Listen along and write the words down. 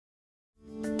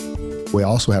We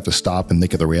also have to stop and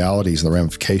think of the realities and the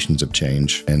ramifications of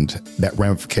change. And that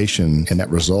ramification and that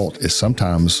result is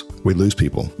sometimes we lose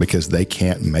people because they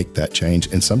can't make that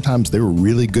change. And sometimes they were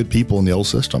really good people in the old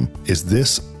system. Is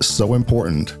this so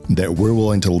important that we're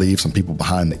willing to leave some people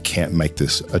behind that can't make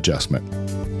this adjustment?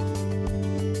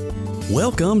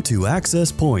 Welcome to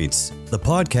Access Points, the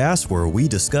podcast where we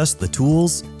discuss the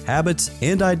tools, habits,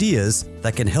 and ideas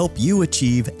that can help you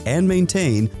achieve and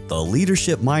maintain the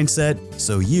leadership mindset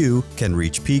so you can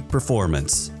reach peak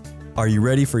performance. Are you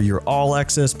ready for your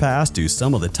all-access pass to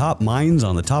some of the top minds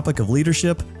on the topic of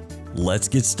leadership? Let's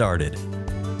get started.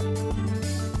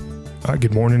 All right,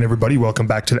 good morning, everybody. Welcome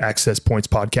back to the Access Points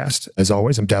podcast. As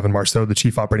always, I'm Davin Marceau, the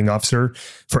Chief Operating Officer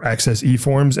for Access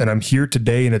eForms, and I'm here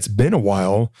today, and it's been a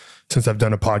while since I've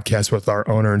done a podcast with our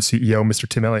owner and CEO, Mr.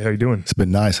 Tim Elliott. How you doing? It's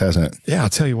been nice, hasn't it? Yeah, I'll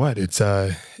tell you what, it's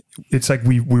like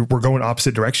we're going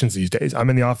opposite directions these days. I'm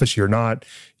in the office, you're not.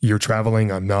 You're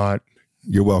traveling, I'm not.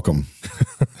 You're welcome.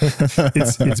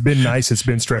 It's been nice. It's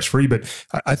been stress-free, but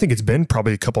I think it's been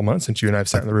probably a couple months since you and I have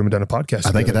sat in the room and done a podcast.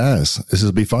 I think it has. This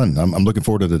will be fun. I'm looking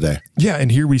forward to today. Yeah.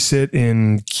 And here we sit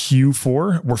in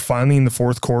Q4. We're finally in the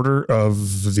fourth quarter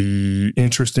of the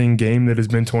interesting game that has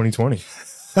been 2020.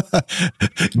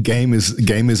 Game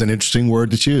is an interesting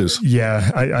word to choose.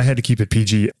 Yeah, I had to keep it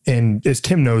PG. And as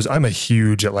Tim knows, I'm a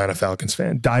huge Atlanta Falcons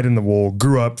fan. Dyed in the wool,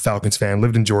 grew up Falcons fan,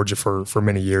 lived in Georgia for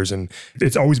many years. And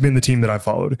it's always been the team that I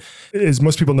followed. As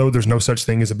most people know, there's no such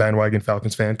thing as a bandwagon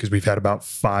Falcons fan because we've had about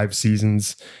 5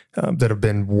 seasons that have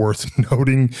been worth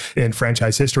noting in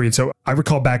franchise history. And so I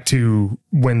recall back to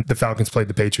when the Falcons played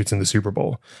the Patriots in the Super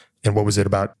Bowl. And what was it,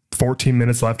 about 14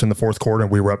 minutes left in the fourth quarter,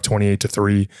 and we were up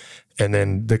 28-3. And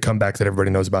then the comeback that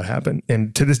everybody knows about happened.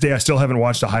 And to this day, I still haven't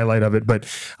watched a highlight of it. But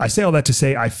I say all that to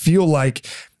say, I feel like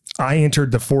I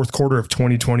entered the fourth quarter of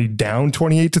 2020 down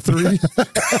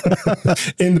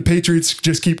 28-3. And the Patriots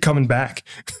just keep coming back.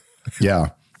 Yeah.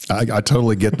 I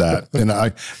totally get that.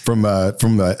 And from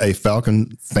a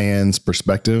Falcon fan's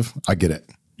perspective, I get it.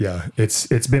 Yeah,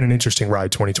 it's been an interesting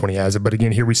ride, 2020 has it. But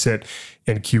again, here we sit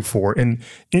in Q4. And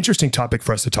interesting topic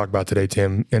for us to talk about today,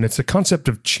 Tim, and it's the concept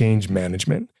of change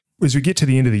management. As we get to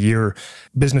the end of the year,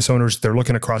 business owners, they're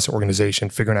looking across the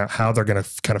organization, figuring out how they're going to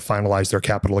kind of finalize their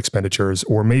capital expenditures,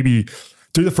 or maybe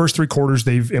through the first 3 quarters,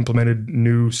 they've implemented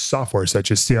new software such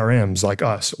as CRMs like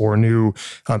us, or new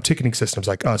ticketing systems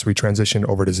like us. We transitioned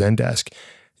over to Zendesk.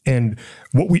 And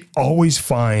what we always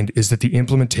find is that the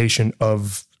implementation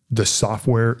of the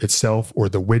software itself or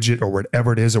the widget or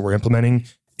whatever it is that we're implementing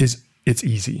it's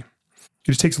easy. It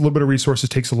just takes a little bit of resources,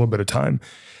 takes a little bit of time.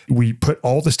 We put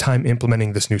all this time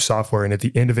implementing this new software, and at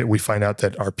the end of it, we find out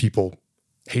that our people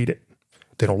hate it.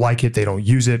 They don't like it. They don't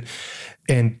use it.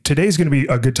 And today's going to be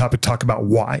a good topic to talk about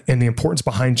why and the importance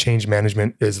behind change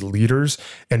management as leaders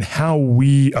and how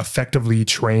we effectively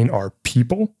train our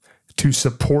people to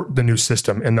support the new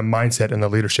system and the mindset and the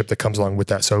leadership that comes along with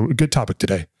that. So a good topic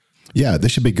today. Yeah,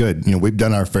 this should be good. We've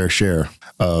done our fair share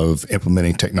of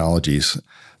implementing technologies.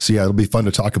 So yeah, it'll be fun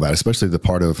to talk about, especially the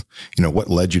part of, what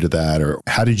led you to that, or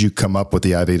how did you come up with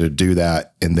the idea to do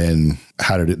that? And then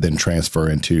how did it then transfer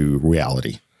into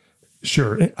reality?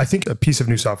 Sure. I think a piece of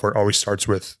new software always starts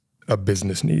with a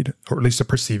business need, or at least a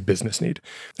perceived business need.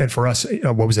 And for us,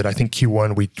 what was it? I think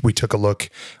Q1, we took a look.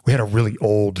 We had a really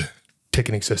old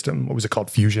ticketing system. What was it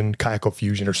called? Kayak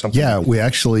Fusion or something? Yeah, we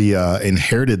actually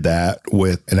inherited that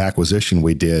with an acquisition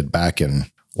we did back in,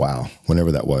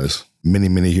 whenever that was, many,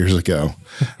 many years ago.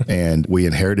 And we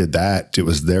inherited that. It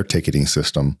was their ticketing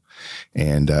system.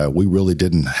 And we really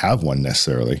didn't have one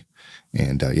necessarily.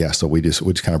 And so we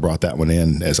just kind of brought that one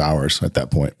in as ours at that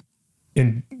point.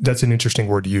 And that's an interesting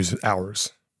word to use,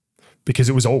 ours. Because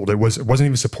it was old. It wasn't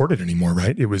even supported anymore,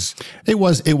 right? It was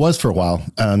for a while.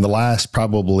 The last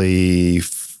probably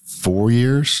 3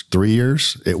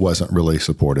 years, it wasn't really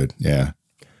supported. Yeah.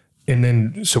 And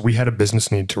then, so we had a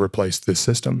business need to replace this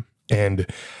system. And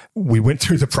we went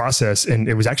through the process, and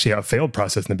it was actually a failed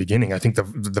process in the beginning. I think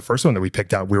the first one that we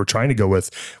picked out, we were trying to go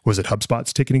with, was it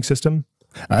HubSpot's ticketing system?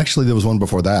 Actually, there was one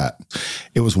before that.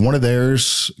 It was one of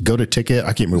theirs, GoToTicket.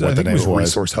 I can't remember what the name was.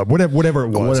 Resource Hub, whatever it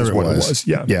was.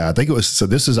 Yeah. Yeah. I think it was. So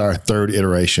this is our 3rd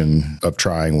iteration of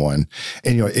trying one.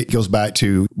 And, it goes back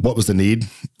to what was the need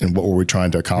and what were we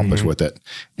trying to accomplish with it.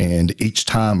 And each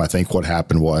time I think what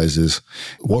happened is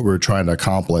what we were trying to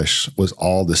accomplish was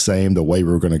all the same. The way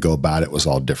we were going to go about it was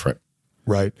all different.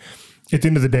 Right. At the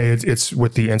end of the day, it's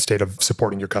with the end state of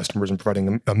supporting your customers and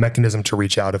providing a mechanism to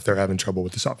reach out if they're having trouble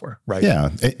with the software, right? Yeah,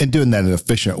 and doing that in an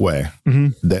efficient way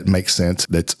that makes sense,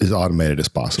 that's as automated as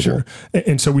possible. Sure.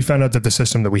 And so we found out that the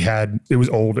system that we had, it was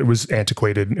old, it was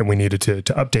antiquated, and we needed to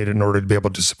update it in order to be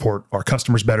able to support our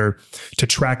customers better, to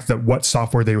track what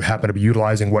software they happen to be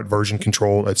utilizing, what version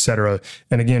control, et cetera.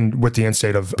 And again, with the end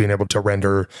state of being able to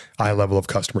render a high level of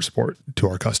customer support to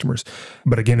our customers.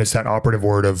 But again, it's that operative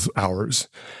word of hours.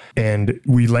 And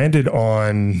we landed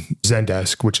on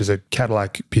Zendesk, which is a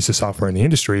Cadillac piece of software in the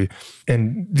industry.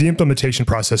 And the implementation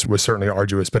process was certainly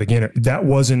arduous. But again, that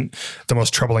wasn't the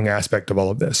most troubling aspect of all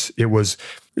of this. It was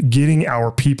getting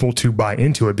our people to buy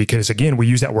into it, because again, we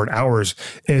use that word hours.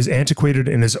 As antiquated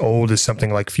and as old as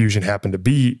something like Fusion happened to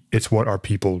be, it's what our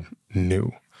people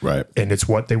knew. Right. And it's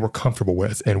what they were comfortable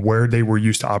with and where they were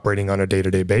used to operating on a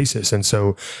day-to-day basis. And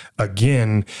so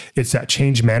again, it's that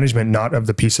change management, not of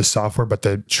the piece of software, but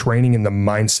the training and the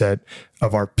mindset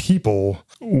of our people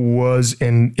was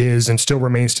and is and still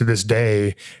remains to this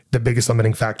day the biggest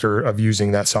limiting factor of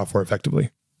using that software effectively.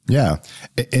 Yeah.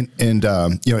 And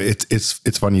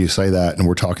it's funny you say that. And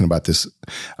we're talking about this.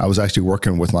 I was actually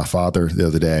working with my father the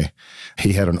other day.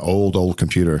 He had an old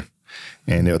computer.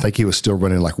 And I think he was still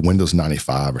running like Windows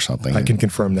 95 or something. I can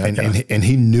confirm that. And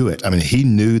he knew it. I mean, he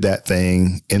knew that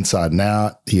thing inside and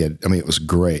out. It was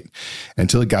great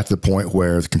until it got to the point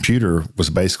where the computer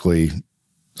was basically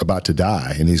about to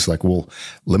die. And he's like, well,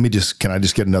 can I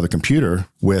just get another computer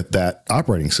with that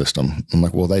operating system? I'm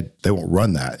like, well, they won't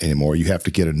run that anymore. You have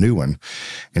to get a new one.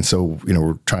 And so,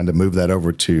 we're trying to move that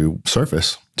over to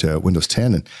Surface, to Windows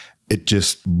 10, and it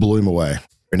just blew him away.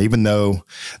 And even though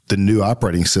the new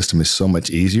operating system is so much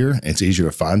easier, it's easier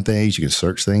to find things, you can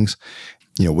search things,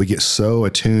 we get so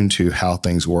attuned to how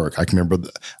things work. I can remember,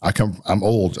 I'm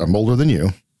older than you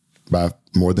by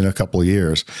more than a couple of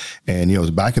years. And, it was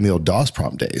back in the old DOS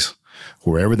prompt days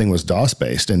where everything was DOS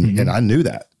based. And I knew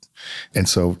that. And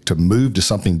so to move to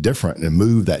something different and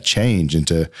move that change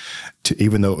into,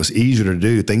 even though it was easier to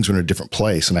do, things were in a different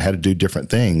place and I had to do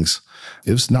different things,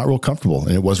 it was not real comfortable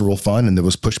and it wasn't real fun. And there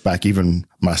was pushback even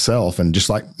myself. And just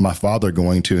like my father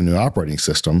going to a new operating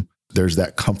system, there's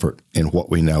that comfort in what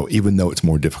we know, even though it's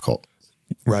more difficult.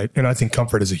 Right. And I think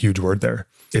comfort is a huge word there.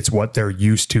 It's what they're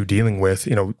used to dealing with.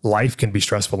 Life can be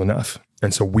stressful enough.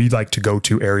 And so we like to go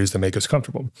to areas that make us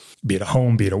comfortable, be it at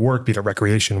home, be it at work, be it at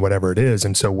recreation, whatever it is.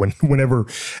 And so whenever,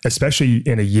 especially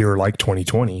in a year like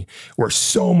 2020, where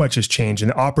so much has changed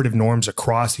and operative norms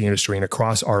across the industry and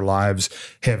across our lives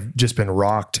have just been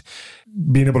rocked,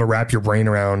 being able to wrap your brain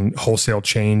around wholesale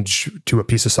change to a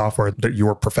piece of software that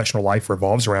your professional life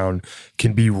revolves around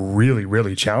can be really,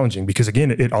 really challenging, because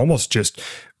again, it almost just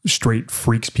straight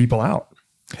freaks people out.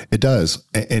 It does.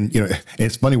 And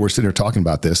it's funny, we're sitting here talking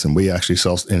about this and we actually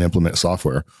sell and implement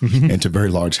software into very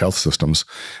large health systems.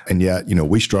 And yet,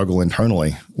 we struggle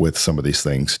internally with some of these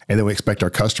things. And then we expect our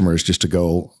customers just to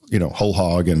go, whole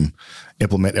hog and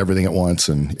implement everything at once.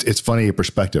 And it's funny a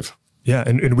perspective. Yeah.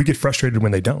 And we get frustrated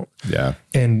when they don't. Yeah.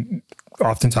 And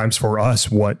oftentimes for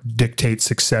us, what dictates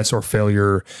success or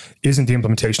failure isn't the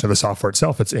implementation of the software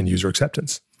itself, it's end user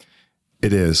acceptance.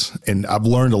 It is. And I've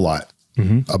learned a lot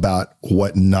about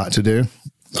what not to do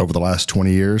over the last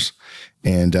 20 years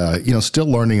and, still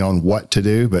learning on what to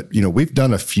do. But, we've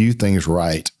done a few things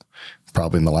right,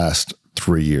 probably in the last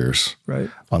 3 years,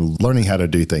 right, on learning how to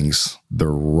do things the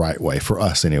right way for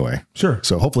us anyway. Sure.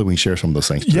 So hopefully we can share some of those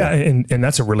things today. Yeah. And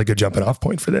that's a really good jumping off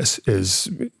point for this is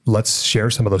let's share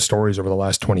some of those stories over the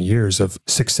last 20 years of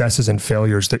successes and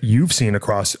failures that you've seen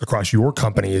across your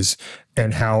companies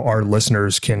and how our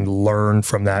listeners can learn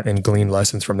from that and glean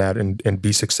lessons from that and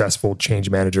be successful change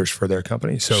managers for their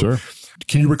company. So sure.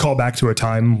 Can you recall back to a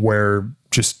time where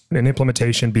just an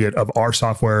implementation, be it of our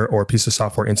software or a piece of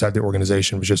software inside the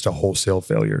organization, was just a wholesale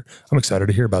failure? I'm excited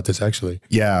to hear about this, actually.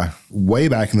 Yeah. Way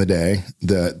back in the day,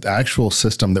 the actual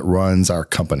system that runs our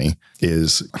company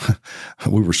is,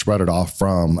 we were spread it off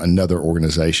from another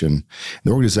organization.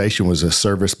 The organization was a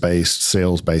service-based,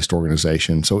 sales-based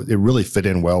organization. So it really fit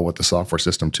in well with the software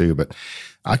system too. But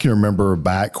I can remember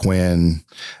back when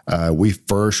we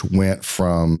first went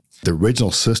from the original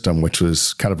system, which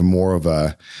was kind of more of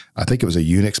I think it was a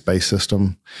Unix-based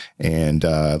system and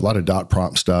a lot of dot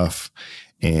prompt stuff.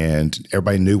 And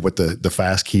everybody knew what the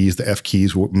fast keys, the F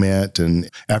keys meant.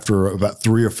 And after about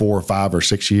 3 or 4 or 5 or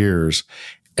 6 years,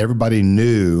 everybody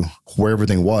knew where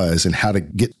everything was and how to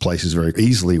get places very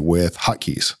easily with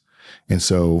hotkeys. And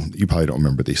so you probably don't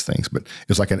remember these things, but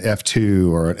it's like an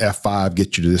F2 or an F5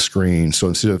 gets you to this screen. So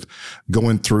instead of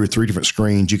going through 3 different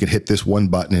screens, you could hit this one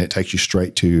button and it takes you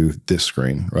straight to this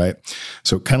screen, right?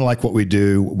 So kind of like what we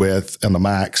do with on the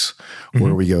Macs,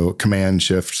 where we go Command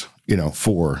Shift,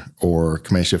 4 or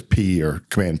Command Shift P or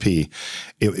Command P.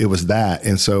 It was that.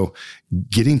 And so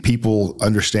getting people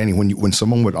understanding when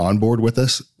someone would onboard with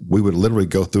us, we would literally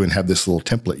go through and have this little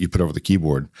template you put over the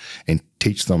keyboard and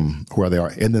teach them where they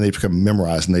are. And then they become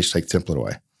memorized and they just take the template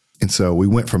away. And so we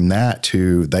went from that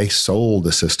to they sold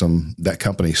the system. That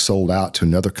company sold out to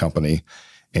another company.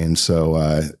 And so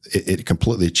it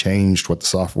completely changed what the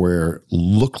software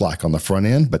looked like on the front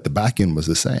end, but the back end was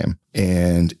the same.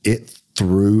 And it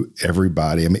threw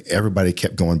everybody. I mean, everybody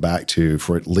kept going back to,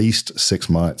 for at least 6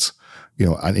 months,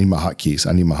 I need my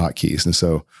hotkeys. And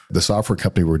so the software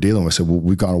company we're dealing with said, well,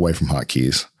 we've gone away from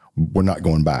hotkeys. We're not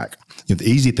going back. The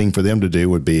easy thing for them to do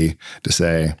would be to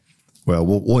say, well,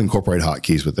 we'll incorporate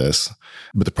hotkeys with this.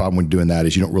 But the problem with doing that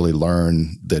is you don't really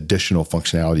learn the additional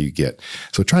functionality you get.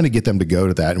 So trying to get them to go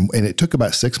to that. And it took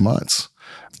about 6 months.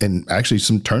 And actually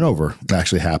some turnover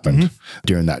actually happened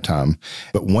during that time.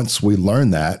 But once we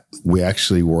learned that, we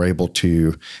actually were able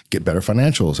to get better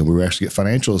financials. And we were actually get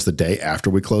financials the day after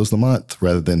we closed the month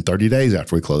rather than 30 days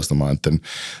after we closed the month. And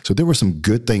so there were some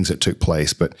good things that took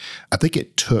place. But I think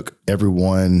it took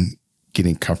everyone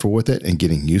getting comfortable with it and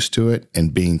getting used to it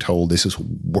and being told this is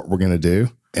what we're going to do.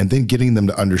 And then getting them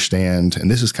to understand, and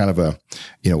this is kind of a,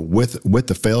 with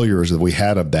the failures that we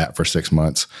had of that for 6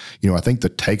 months, I think the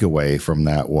takeaway from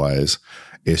that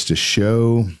is to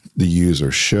show the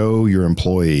user, show your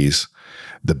employees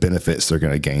the benefits they're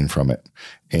going to gain from it.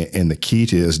 And the key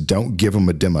to is don't give them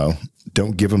a demo.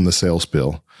 Don't give them the sales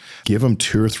bill. Give them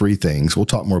 2 or 3 things. We'll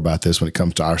talk more about this when it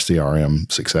comes to our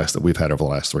CRM success that we've had over the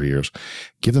last 3 years.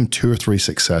 Give them 2 or 3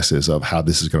 successes of how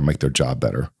this is going to make their job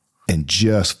better. And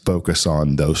just focus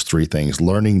on those 3 things,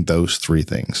 learning those 3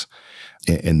 things.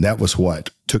 And that was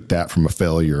what took that from a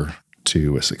failure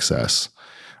to a success,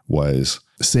 was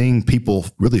seeing people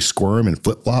really squirm and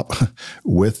flip-flop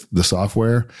with the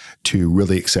software to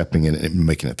really accepting it and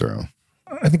making it their own.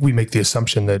 I think we make the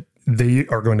assumption that they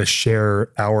are going to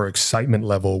share our excitement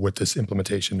level with this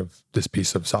implementation of this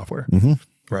piece of software,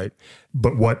 right?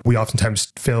 But what we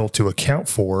oftentimes fail to account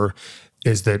for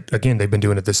is that, again, they've been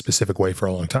doing it this specific way for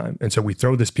a long time. And so we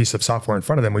throw this piece of software in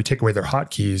front of them, we take away their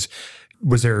hotkeys.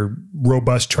 Was there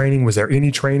robust training? Was there any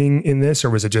training in this,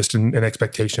 or was it just an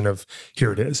expectation of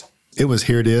here it is? It was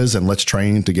here it is, and let's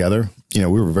train together. We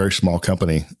were a very small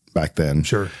company back then.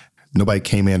 Sure. Nobody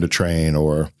came in to train,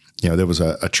 or, there was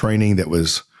a training that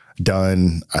was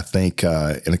done, I think,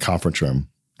 in a conference room.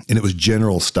 And it was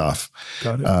general stuff.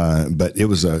 Got it. But it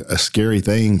was a scary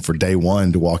thing for day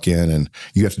one to walk in and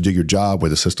you have to do your job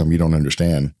with a system you don't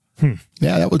understand.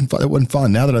 Yeah, that wasn't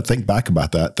fun. Now that I think back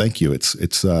about that, thank you.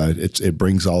 It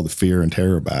brings all the fear and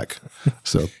terror back.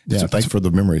 So yeah, thanks for the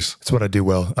memories. That's what I do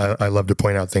well. I love to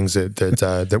point out things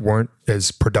that weren't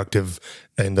as productive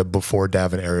in the before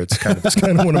Davin era. It's kind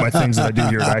of one of my things that I do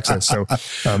here at Access. So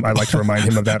I like to remind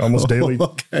him of that almost daily.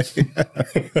 Okay.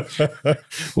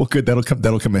 Well, good.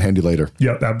 That'll come in handy later.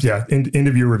 Yeah. End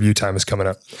of year review time is coming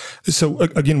up. So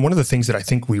again, one of the things that I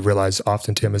think we realize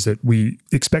often, Tim, is that we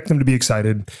expect them to be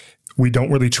excited. We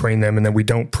don't really train them, and then we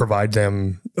don't provide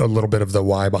them a little bit of the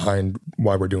why behind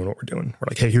why we're doing what we're doing. We're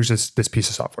like, hey, here's this piece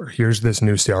of software. Here's this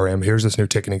new CRM. Here's this new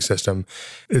ticketing system.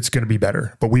 It's going to be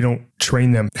better. But we don't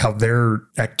train them how their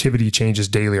activity changes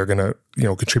daily are going to,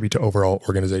 contribute to overall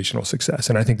organizational success.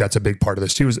 And I think that's a big part of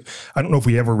this too. Is I don't know if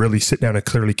we ever really sit down and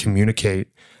clearly communicate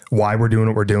why we're doing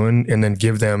what we're doing, and then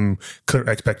give them clear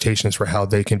expectations for how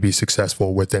they can be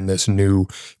successful within this new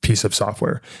piece of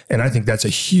software. And I think that's a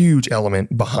huge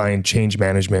element behind change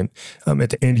management at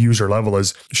the end user level,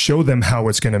 is show them how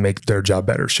it's going to make their job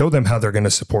better. Show them how they're going to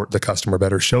support the customer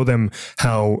better. Show them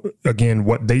how, again,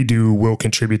 what they do will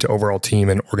contribute to overall team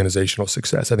and organizational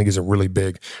success. I think is a really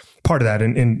big part of that.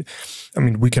 And I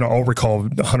mean, we can all recall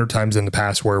 100 times in the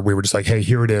past where we were just like, hey,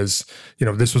 here it is.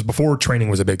 This was before training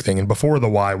was a big thing and before the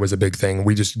why was a big thing.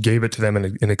 We just gave it to them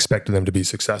and expected them to be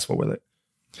successful with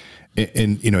it.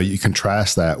 And you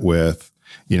contrast that with,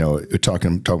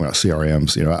 talking about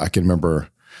CRMs. I can remember,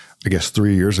 I guess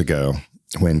 3 years ago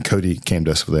when Cody came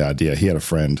to us with the idea. He had a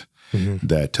friend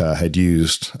that had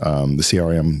used the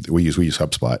CRM we use. We use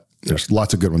HubSpot. There's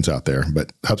lots of good ones out there,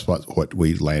 but HubSpot's what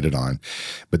we landed on.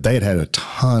 But they had a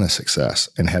ton of success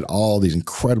and had all these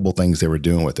incredible things they were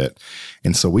doing with it.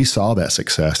 And so we saw that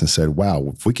success and said,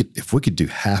 wow, if we could do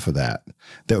half of that,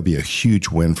 that would be a huge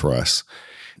win for us.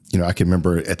 I can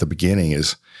remember at the beginning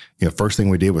is, first thing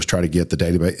we did was try to get the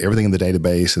database, everything in the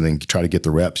database, and then try to get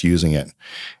the reps using it,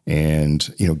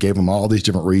 and gave them all these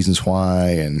different reasons why,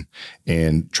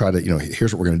 and try to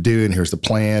here's what we're going to do, and here's the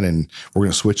plan, and we're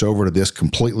going to switch over to this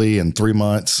completely in 3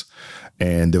 months,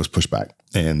 and there was pushback,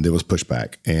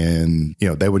 and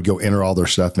they would go enter all their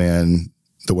stuff in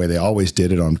the way they always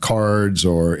did it on cards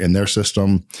or in their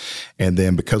system. And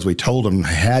then because we told them they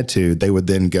had to, they would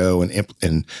then go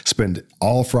and spend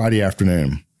all Friday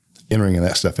afternoon entering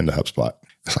that stuff into HubSpot.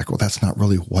 It's like, well, that's not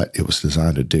really what it was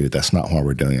designed to do. That's not why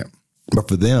we're doing it. But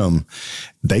for them,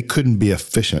 they couldn't be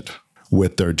efficient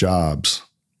with their jobs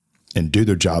and do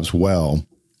their jobs well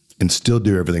and still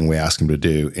do everything we asked them to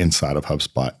do inside of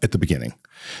HubSpot at the beginning.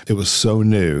 It was so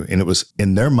new, and it was,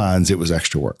 in their minds, it was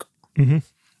extra work. Mm-hmm.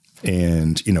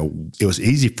 And, it was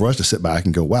easy for us to sit back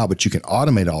and go, wow, but you can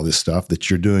automate all this stuff that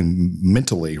you're doing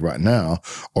mentally right now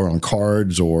or on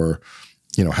cards or,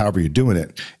 however you're doing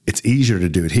it. It's easier to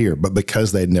do it here. But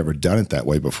because they'd never done it that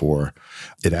way before,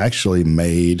 it actually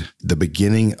made the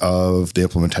beginning of the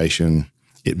implementation,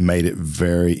 it made it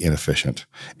very inefficient.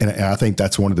 And I think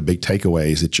that's one of the big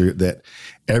takeaways that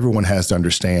everyone has to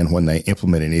understand when they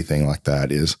implement anything like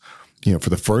that is, for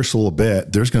the first little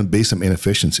bit, there's going to be some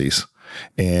inefficiencies.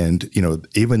 And,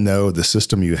 even though the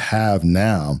system you have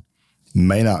now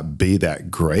may not be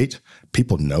that great,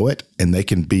 people know it and they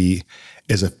can be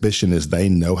as efficient as they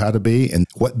know how to be. And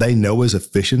what they know as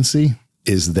efficiency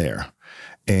is there.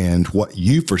 And what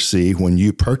you foresee when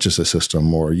you purchase a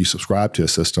system or you subscribe to a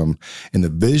system and the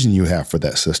vision you have for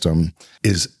that system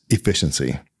is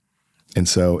efficiency. And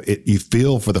so you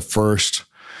feel for the first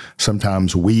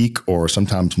sometimes week or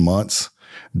sometimes months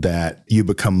that you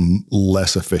become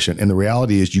less efficient. And the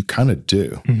reality is you kind of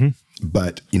do. Mm-hmm.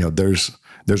 But,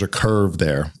 there's a curve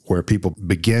there where people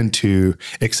begin to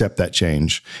accept that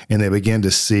change and they begin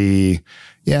to see,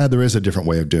 yeah, there is a different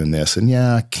way of doing this. And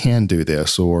yeah, I can do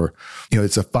this. Or,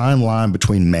 it's a fine line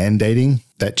between mandating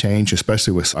that change,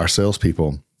 especially with our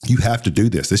salespeople. You have to do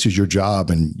this. This is your job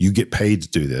and you get paid to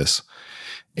do this.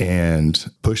 And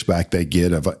pushback they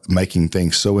get of making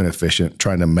things so inefficient,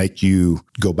 trying to make you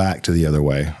go back to the other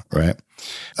way, right?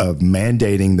 Of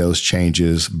mandating those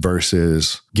changes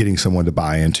versus getting someone to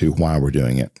buy into why we're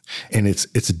doing it. And it's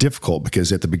difficult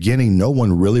because at the beginning, no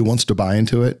one really wants to buy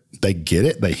into it. They get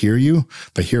it. They hear you.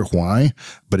 They hear why,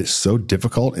 but it's so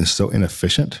difficult and so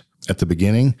inefficient at the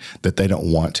beginning that they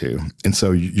don't want to. And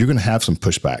so you're going to have some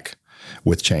pushback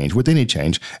with change, with any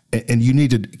change. And you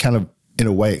need to kind of, in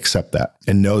a way, accept that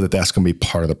and know that that's going to be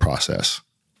part of the process.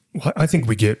 Well, I think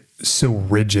we get so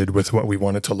rigid with what we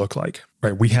want it to look like,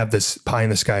 right? We have this pie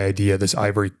in the sky idea, this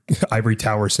ivory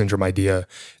tower syndrome idea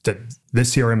that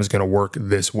this CRM is going to work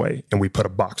this way, and we put a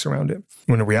box around it.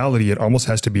 When in reality, it almost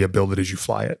has to be a build it as you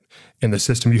fly it. And the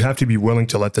system, you have to be willing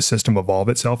to let the system evolve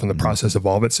itself and the process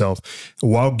evolve itself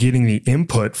while getting the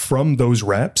input from those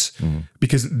reps,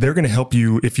 because they're going to help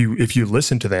you if you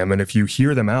listen to them and if you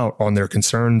hear them out on their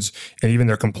concerns and even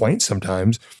their complaints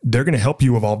sometimes, they're going to help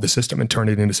you evolve the system and turn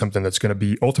it into something that's going to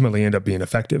be ultimately end up being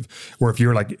effective. Or if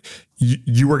you're like,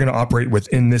 you are going to operate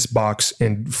within this box,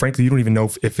 and frankly, you don't even know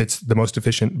if it's the most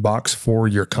efficient box for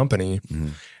your company,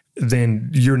 then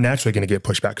you're naturally going to get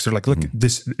pushback because they're like, look,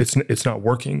 this it's not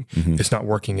working. It's not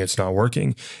working. It's not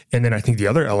working. And then I think the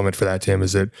other element for that, Tim,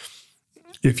 is that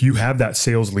if you have that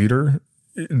sales leader,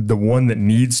 the one that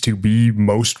needs to be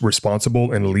most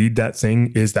responsible and lead that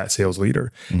thing is that sales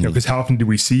leader. Because how often do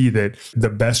we see that the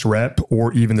best rep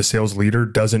or even the sales leader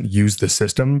doesn't use the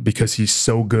system because he's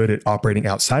so good at operating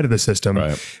outside of the system,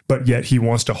 but yet he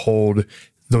wants to hold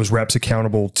those reps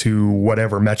accountable to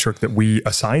whatever metric that we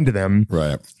assign to them.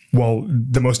 Right. Well,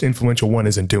 the most influential one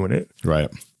isn't doing it. Right.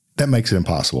 That makes it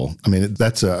impossible. I mean,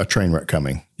 that's a train wreck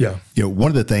coming. Yeah.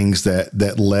 One of the things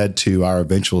that led to our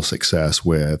eventual success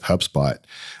with HubSpot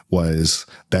was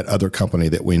that other company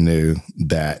that we knew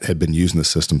that had been using the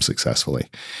system successfully,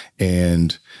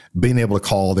 and being able to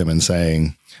call them and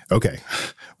saying, okay,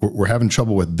 we're having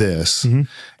trouble with this.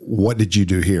 What did you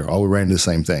do here? Oh, we ran into the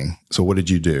same thing. So what did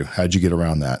you do? How'd you get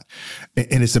around that?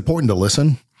 And it's important to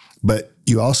listen, but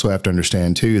you also have to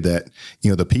understand too that,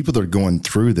 the people that are going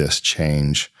through this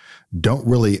change don't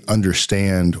really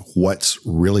understand what's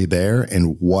really there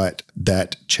and what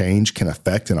that change can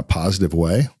affect in a positive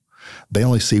way. They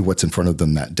only see what's in front of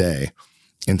them that day.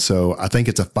 And so I think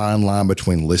it's a fine line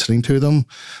between listening to them,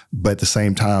 but at the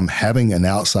same time, having an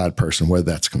outside person, whether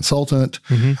that's a consultant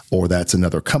or that's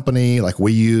another company like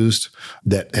we used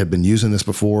that had been using this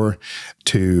before,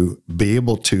 to be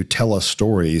able to tell us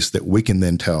stories that we can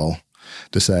then tell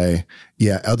to say,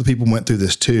 yeah, other people went through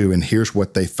this too, and here's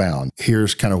what they found.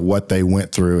 Here's kind of what they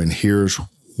went through, and here's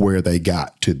where they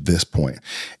got to this point.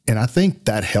 And I think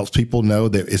that helps people know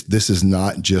that this is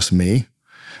not just me,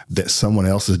 that someone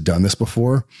else has done this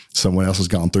before. Someone else has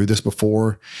gone through this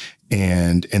before.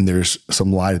 And there's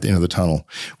some light at the end of the tunnel,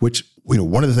 which,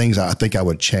 one of the things I think I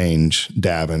would change,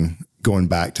 Davin, going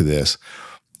back to this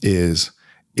is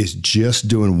just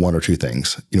doing one or two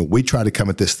things. We try to come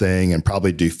at this thing and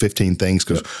probably do 15 things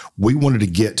because we wanted to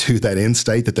get to that end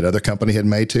state that other company had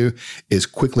made to as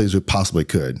quickly as we possibly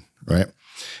could, right?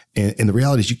 And the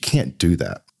reality is you can't do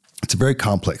that. It's a very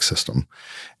complex system.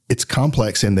 It's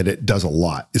complex in that it does a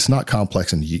lot. It's not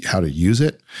complex in how to use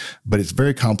it, but it's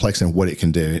very complex in what it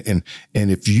can do. And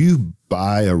if you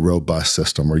buy a robust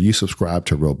system or you subscribe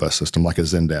to a robust system like a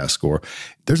Zendesk, or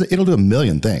it'll do a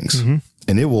million things,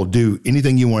 and it will do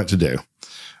anything you want it to do.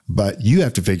 But you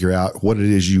have to figure out what it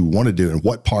is you want to do and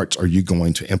what parts are you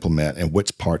going to implement and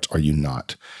which parts are you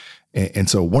not. And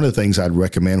so one of the things I'd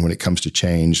recommend when it comes to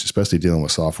change, especially dealing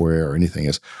with software or anything,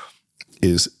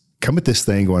 is come at this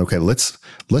thing going, okay, let's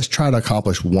try to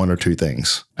accomplish one or two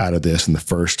things out of this in the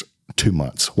first 2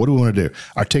 months. What do we want to do?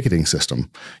 Our ticketing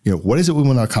system, what is it we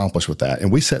want to accomplish with that?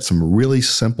 And we set some really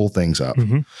simple things up.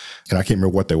 And I can't remember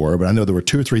what they were, but I know there were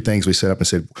 2 or 3 things we set up and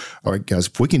said, all right, guys,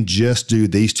 if we can just do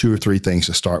these 2 or 3 things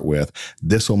to start with,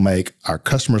 this will make our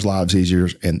customers' lives easier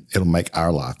and it'll make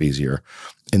our life easier.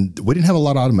 And we didn't have a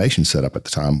lot of automation set up at the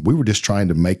time. We were just trying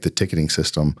to make the ticketing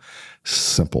system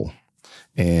simple.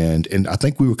 And I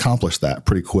think we accomplished that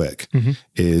pretty quick.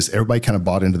 Is everybody kind of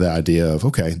bought into the idea of,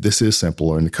 okay, this is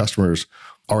simpler and the customers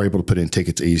are able to put in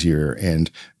tickets easier. And,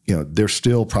 there's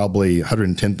still probably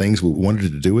 110 things we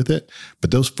wanted to do with it,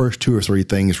 but those first 2 or 3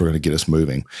 things were going to get us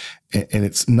moving. And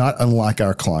it's not unlike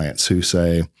our clients who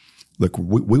say, look,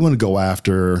 we want to go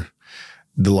after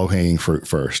the low-hanging fruit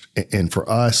first. And for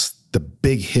us, the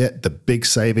big hit, the big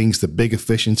savings, the big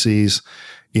efficiencies,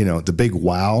 the big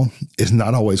wow is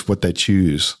not always what they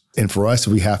choose. And for us,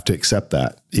 we have to accept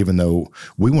that, even though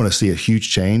we want to see a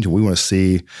huge change and we want to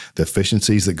see the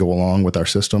efficiencies that go along with our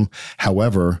system.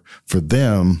 However, for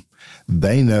them,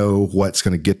 they know what's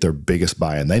going to get their biggest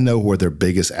buy-in. They know where their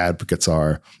biggest advocates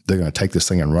are. They're going to take this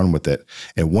thing and run with it.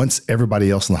 And once everybody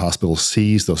else in the hospital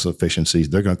sees those efficiencies,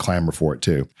 they're going to clamor for it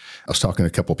too. I was talking to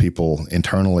a couple of people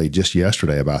internally just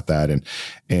yesterday about that.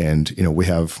 And we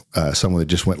have someone that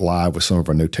just went live with some of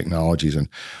our new technologies, and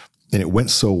it went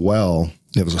so well.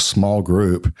 It was a small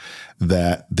group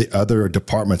that the other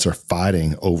departments are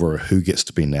fighting over who gets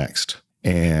to be next.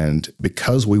 And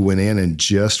because we went in and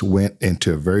just went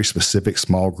into a very specific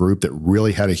small group that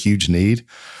really had a huge need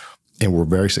and we're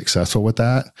very successful with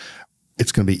that,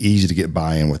 it's going to be easy to get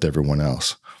buy-in with everyone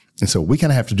else. And so we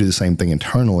kind of have to do the same thing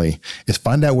internally, is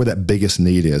find out where that biggest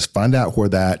need is, find out where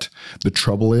the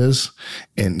trouble is,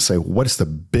 and say, what's the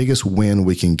biggest win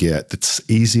we can get that's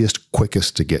easiest,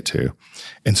 quickest to get to,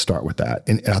 and start with that.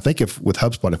 And I think with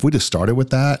HubSpot, if we just started with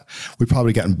that, we've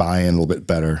probably gotten buy-in a little bit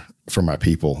better from my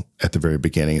people at the very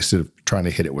beginning, instead of trying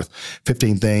to hit it with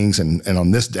 15 things and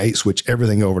on this date, switch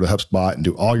everything over to HubSpot and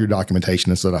do all your documentation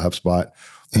instead of HubSpot.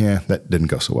 Yeah, that didn't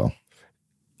go so well.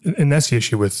 And that's the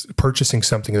issue with purchasing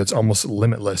something that's almost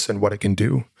limitless in what it can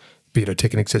do, be it a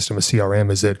ticketing system, a CRM,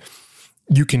 is that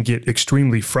you can get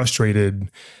extremely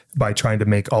frustrated by trying to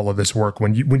make all of this work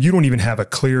when you don't even have a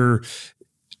clear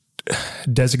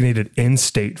designated end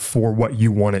state for what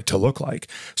you want it to look like.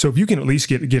 So if you can at least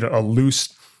get a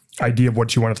loose idea of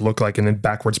what you want it to look like and then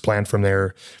backwards plan from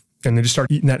there, and then just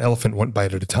start eating that elephant one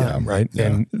bite at a time, right? Yeah.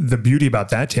 And the beauty about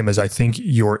that, Tim, is I think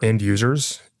your end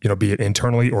users, be it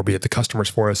internally or be it the customers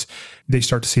for us, they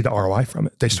start to see the ROI from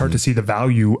it. They start to see the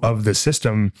value of the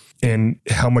system and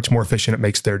how much more efficient it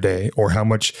makes their day, or how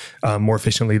much more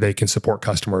efficiently they can support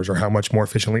customers, or how much more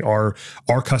efficiently our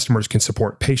customers can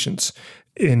support patients.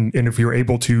 And if you're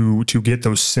able to get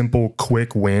those simple,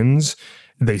 quick wins,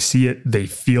 they see it, they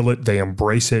feel it, they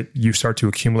embrace it, you start to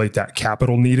accumulate that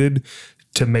capital needed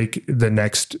to make the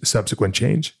next subsequent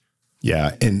change.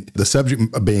 Yeah. And the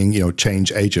subject being,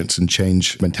 change agents and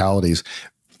change mentalities.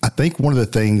 I think one of the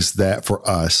things that for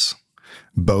us,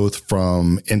 both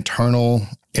from internal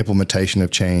implementation of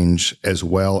change as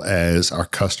well as our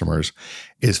customers,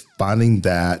 is finding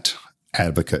that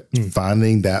advocate,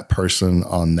 finding that person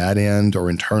on that end or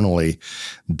internally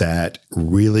that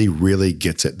really, really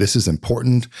gets it. This is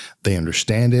important. They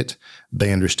understand it.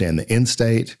 They understand the end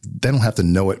state. They don't have to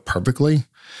know it perfectly,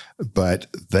 but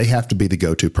they have to be the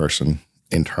go-to person.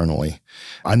 internally.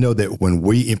 I know that when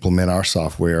we implement our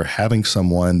software, having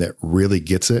someone that really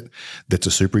gets it, that's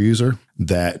a super user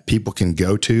that people can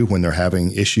go to when they're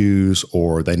having issues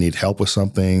or they need help with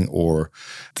something, or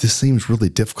this seems really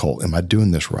difficult. Am I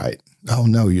doing this right? Oh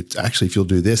no, actually, if you'll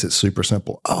do this, it's super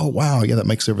simple. Oh, wow. Yeah, that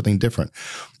makes everything different.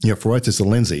 For us, it's a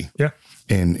Lindsay. Yeah.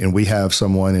 And we have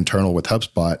someone internal with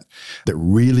HubSpot that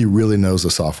really, really knows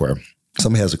the software.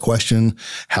 Somebody has a question,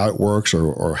 how it works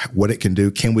or what it can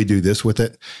do. Can we do this with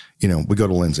it? We go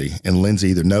to Lindsay, and Lindsay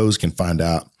either knows, can find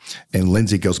out. And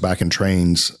Lindsay goes back and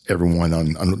trains everyone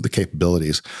on the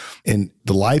capabilities. And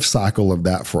the life cycle of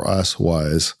that for us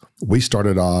was we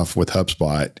started off with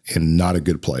HubSpot in not a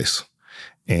good place.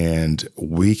 And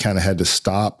we kind of had to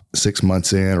stop 6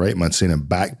 months in or 8 months in and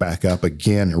back up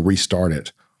again and restart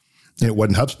it. And it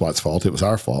wasn't HubSpot's fault. It was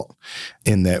our fault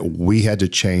in that we had to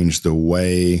change the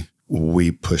way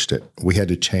we pushed it. We had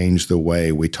to change the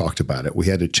way we talked about it. We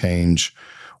had to change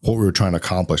what we were trying to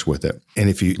accomplish with it. And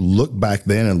if you look back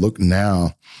then and look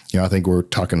now, I think we're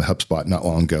talking to HubSpot not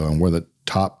long ago, and we're the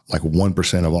top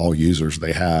 1% of all users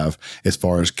they have as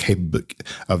far as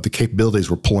of the capabilities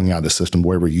we're pulling out of the system,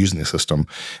 where we're using the system.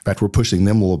 In fact, we're pushing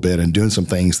them a little bit and doing some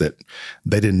things that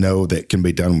they didn't know that can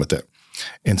be done with it.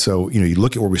 And so, you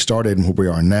look at where we started and where we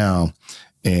are now,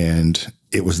 and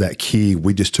it was that key.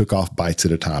 We just took off bites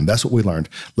at a time. That's what we learned.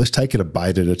 Let's take it a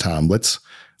bite at a time.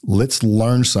 Let's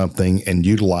learn something and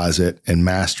utilize it and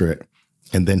master it,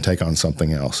 and then take on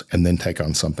something else, and then take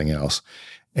on something else.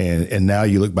 And now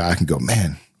you look back and go,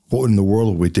 man, what in the world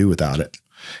would we do without it?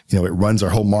 It runs our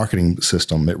whole marketing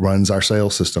system. It runs our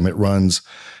sales system. It runs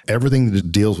everything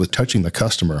that deals with touching the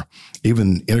customer,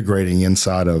 even integrating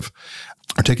inside of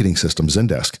our ticketing system,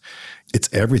 Zendesk.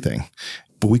 It's everything.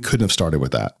 But we couldn't have started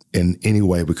with that. In any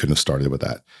way, we couldn't have started with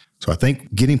that. So I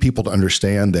think getting people to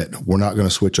understand that we're not going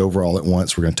to switch over all at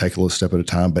once. We're going to take a little step at a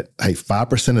time. But hey,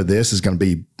 5% of this is going to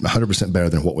be 100% better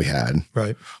than what we had.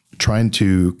 Right. Trying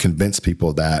to convince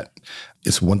people that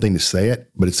it's one thing to say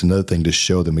it, but it's another thing to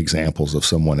show them examples of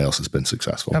someone else that's been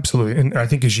successful. Absolutely. And I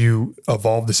think as you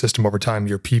evolve the system over time,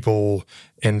 your people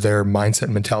and their mindset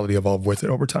and mentality evolve with it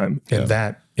over time. And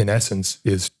that, in essence,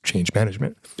 is change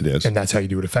management. It is. And that's how you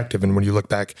do it effective. And when you look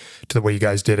back to the way you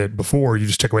guys did it before, you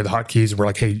just took away the hotkeys and we're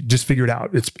like, hey, just figure it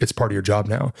out. It's part of your job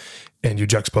now. And you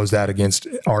juxtapose that against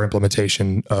our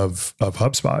implementation of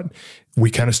HubSpot.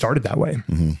 We kind of started that way.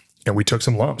 Mm-hmm. And we took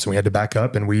some lumps and we had to back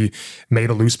up and we made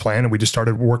a loose plan and we just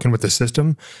started working with the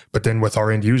system, but then with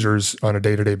our end users on a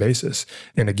day-to-day basis.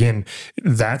 And again,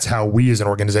 that's how we as an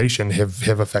organization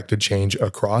have affected change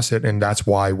across it. And that's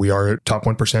why we are top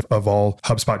 1% of all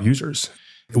HubSpot users.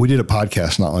 We did a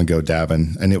podcast not long ago,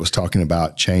 Davin, and it was talking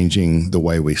about changing the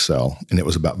way we sell. And it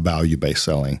was about value-based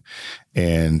selling.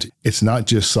 And it's not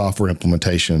just software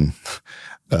implementation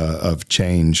of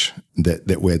change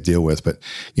that we deal with, but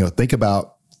think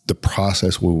about the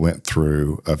process we went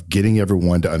through of getting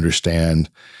everyone to understand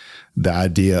the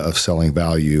idea of selling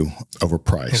value over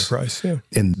price. Yeah.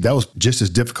 And that was just as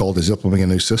difficult as implementing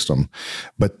a new system.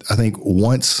 But I think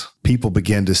once people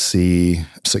begin to see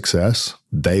success,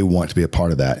 they want to be a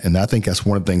part of that. And I think that's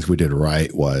one of the things we did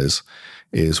right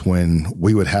is when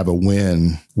we would have a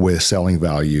win with selling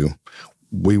value,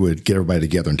 we would get everybody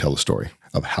together and tell the story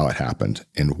of how it happened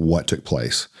and what took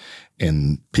place.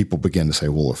 And people begin to say,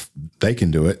 well, if they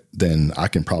can do it, then I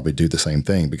can probably do the same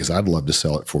thing because I'd love to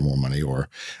sell it for more money, or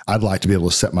I'd like to be able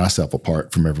to set myself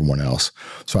apart from everyone else.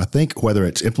 So I think whether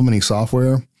it's implementing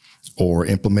software or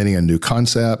implementing a new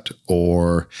concept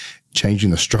or changing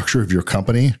the structure of your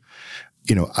company,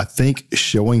 I think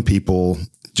showing people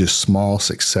just small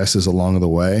successes along the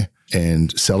way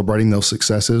and celebrating those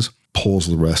successes pulls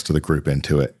the rest of the group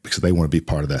into it because they want to be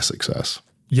part of that success.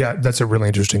 Yeah, that's a really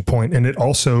interesting point. And it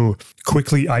also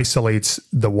quickly isolates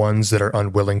the ones that are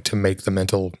unwilling to make the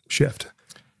mental shift.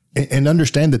 And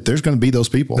understand that there's going to be those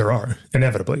people. There are,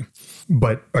 inevitably.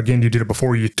 But again, you did it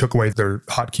before. You took away their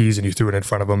hotkeys and you threw it in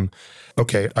front of them.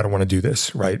 Okay, I don't want to do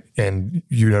this, right? And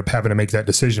you end up having to make that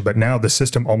decision. But now the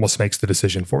system almost makes the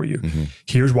decision for you. Mm-hmm.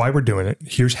 Here's why we're doing it.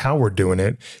 Here's how we're doing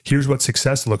it. Here's what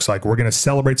success looks like. We're going to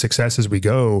celebrate success as we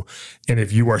go. And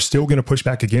if you are still going to push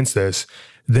back against this,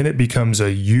 then it becomes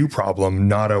a you problem,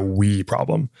 not a we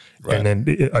problem. Right. And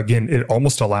then it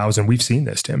almost allows, and we've seen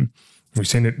this, Tim, we've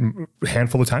seen it a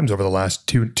handful of times over the last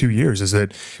two years, is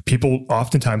that people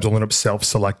oftentimes will end up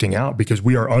self-selecting out because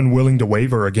we are unwilling to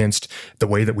waver against the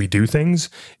way that we do things.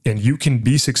 And you can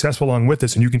be successful along with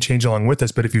us and you can change along with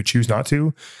us. But if you choose not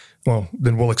to, well,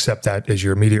 then we'll accept that as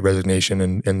your immediate resignation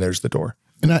and there's the door.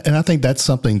 And I think that's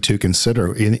something to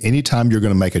consider. Anytime you're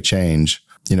going to make a change,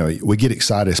 we get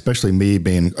excited, especially me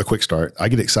being a quick start. I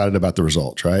get excited about the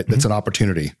results, right? Mm-hmm. That's an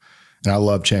opportunity. And I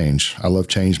love change. I love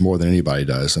change more than anybody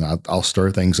does. And I'll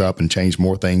stir things up and change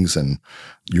more things, and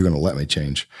you're going to let me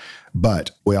change.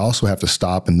 But we also have to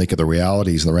stop and think of the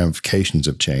realities and the ramifications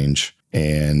of change.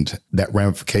 And that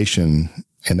ramification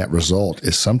and that result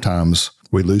is sometimes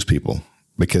we lose people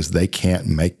because they can't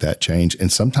make that change.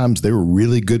 And sometimes they were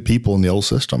really good people in the old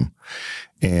system.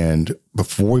 And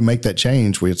before we make that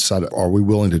change, we decide, are we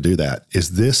willing to do that?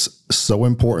 Is this so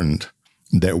important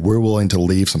that we're willing to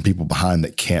leave some people behind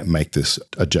that can't make this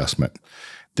adjustment,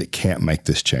 that can't make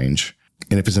this change?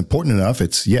 And if it's important enough,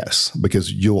 it's yes,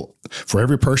 because for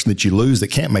every person that you lose that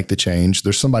can't make the change,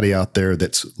 there's somebody out there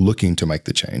that's looking to make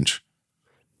the change.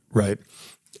 Right.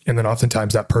 And then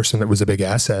oftentimes that person that was a big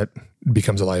asset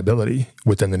becomes a liability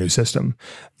within the new system.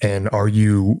 And are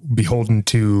you beholden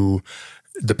to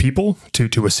the people,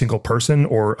 to a single person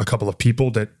or a couple of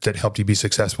people that helped you be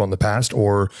successful in the past?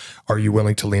 Or are you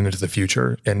willing to lean into the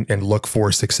future and look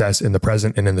for success in the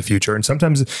present and in the future? And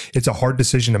sometimes it's a hard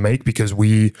decision to make because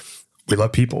we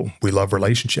love people. We love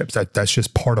relationships. That's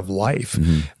just part of life.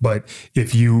 Mm-hmm. But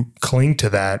if you cling to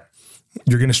that,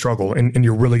 you're going to struggle and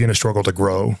you're really going to struggle to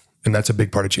grow. And that's a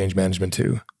big part of change management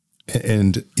too.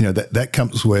 And, that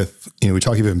comes with, we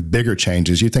talk even bigger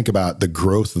changes. You think about the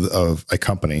growth of a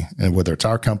company, and whether it's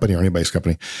our company or anybody's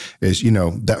company, is,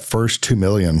 that first 2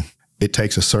 million, it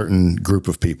takes a certain group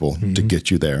of people mm-hmm. to get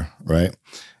you there. Right.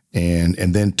 And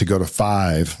then to go to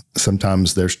 5,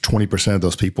 sometimes there's 20% of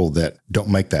those people that don't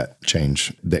make that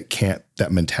change, that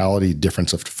mentality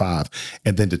difference of 5,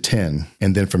 and then to 10,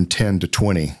 and then from 10 to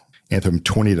 20. And from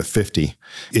 20 to 50,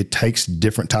 it takes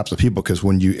different types of people because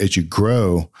as you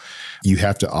grow, you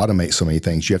have to automate so many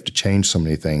things. You have to change so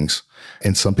many things.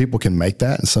 And some people can make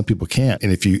that and some people can't.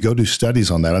 And if you go do studies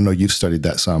on that, I know you've studied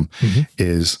that some, mm-hmm.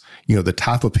 is, the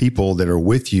type of people that are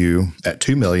with you at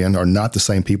 2 million are not the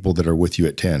same people that are with you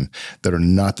at 10, that are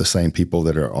not the same people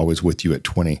that are always with you at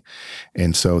 20.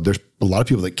 And so there's a lot of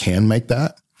people that can make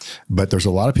that. But there's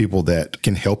a lot of people that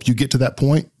can help you get to that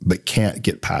point, but can't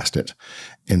get past it.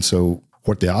 And so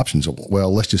what the options are?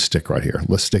 Well, let's just stick right here.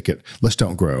 Let's stick it. Let's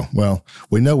don't grow. Well,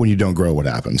 we know when you don't grow, what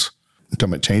happens. I'm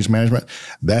talking about change management.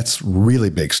 That's really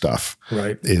big stuff.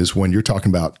 Right. Is when you're talking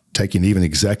about taking even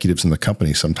executives in the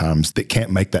company sometimes that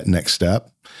can't make that next step,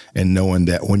 and knowing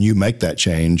that when you make that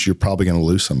change, you're probably going to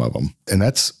lose some of them. And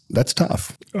that's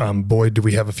tough. Boy, do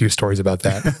we have a few stories about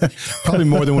that. Probably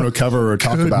more than we want to cover or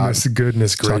talk about.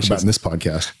 Goodness gracious. Talk about in this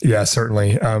podcast. Yeah,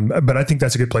 certainly. But I think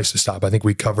that's a good place to stop. I think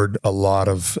we covered a lot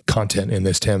of content in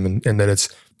this, Tim, and that it's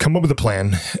come up with a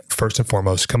plan, first and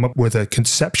foremost, come up with a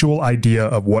conceptual idea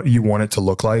of what you want it to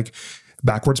look like.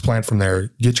 Backwards plan from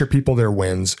there, get your people their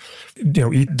wins,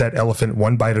 eat that elephant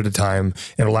one bite at a time.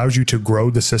 It allows you to grow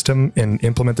the system and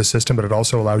implement the system, but it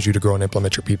also allows you to grow and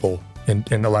implement your people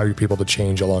and allow your people to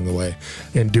change along the way.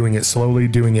 And doing it slowly,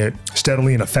 doing it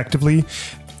steadily and effectively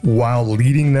while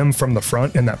leading them from the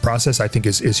front in that process, I think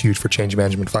is huge for change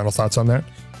management. Final thoughts on that?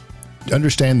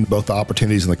 Understand both the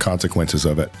opportunities and the consequences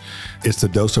of it. It's the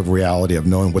dose of reality of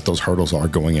knowing what those hurdles are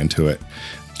going into it.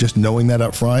 Just knowing that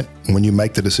up front, when you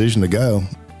make the decision to go,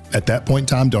 at that point in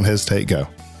time, don't hesitate, go.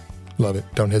 Love it.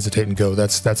 Don't hesitate and go.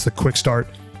 That's the quick start.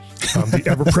 The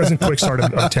ever-present quick start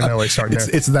of Tim Elliott starting there.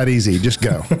 It's that easy. Just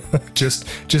go. just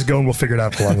go and we'll figure it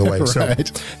out along the way. Right.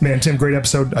 So, man, Tim, great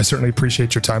episode. I certainly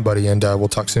appreciate your time, buddy, and we'll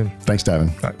talk soon. Thanks,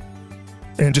 Davin. All right.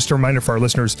 And just a reminder for our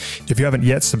listeners, if you haven't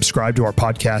yet subscribed to our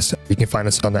podcast, you can find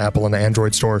us on the Apple and the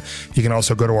Android store. You can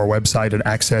also go to our website at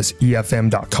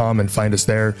accessefm.com and find us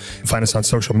there. Find us on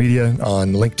social media,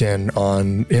 on LinkedIn,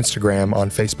 on Instagram, on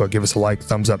Facebook. Give us a like,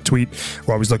 thumbs up, tweet.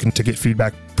 We're always looking to get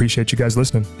feedback. Appreciate you guys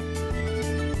listening.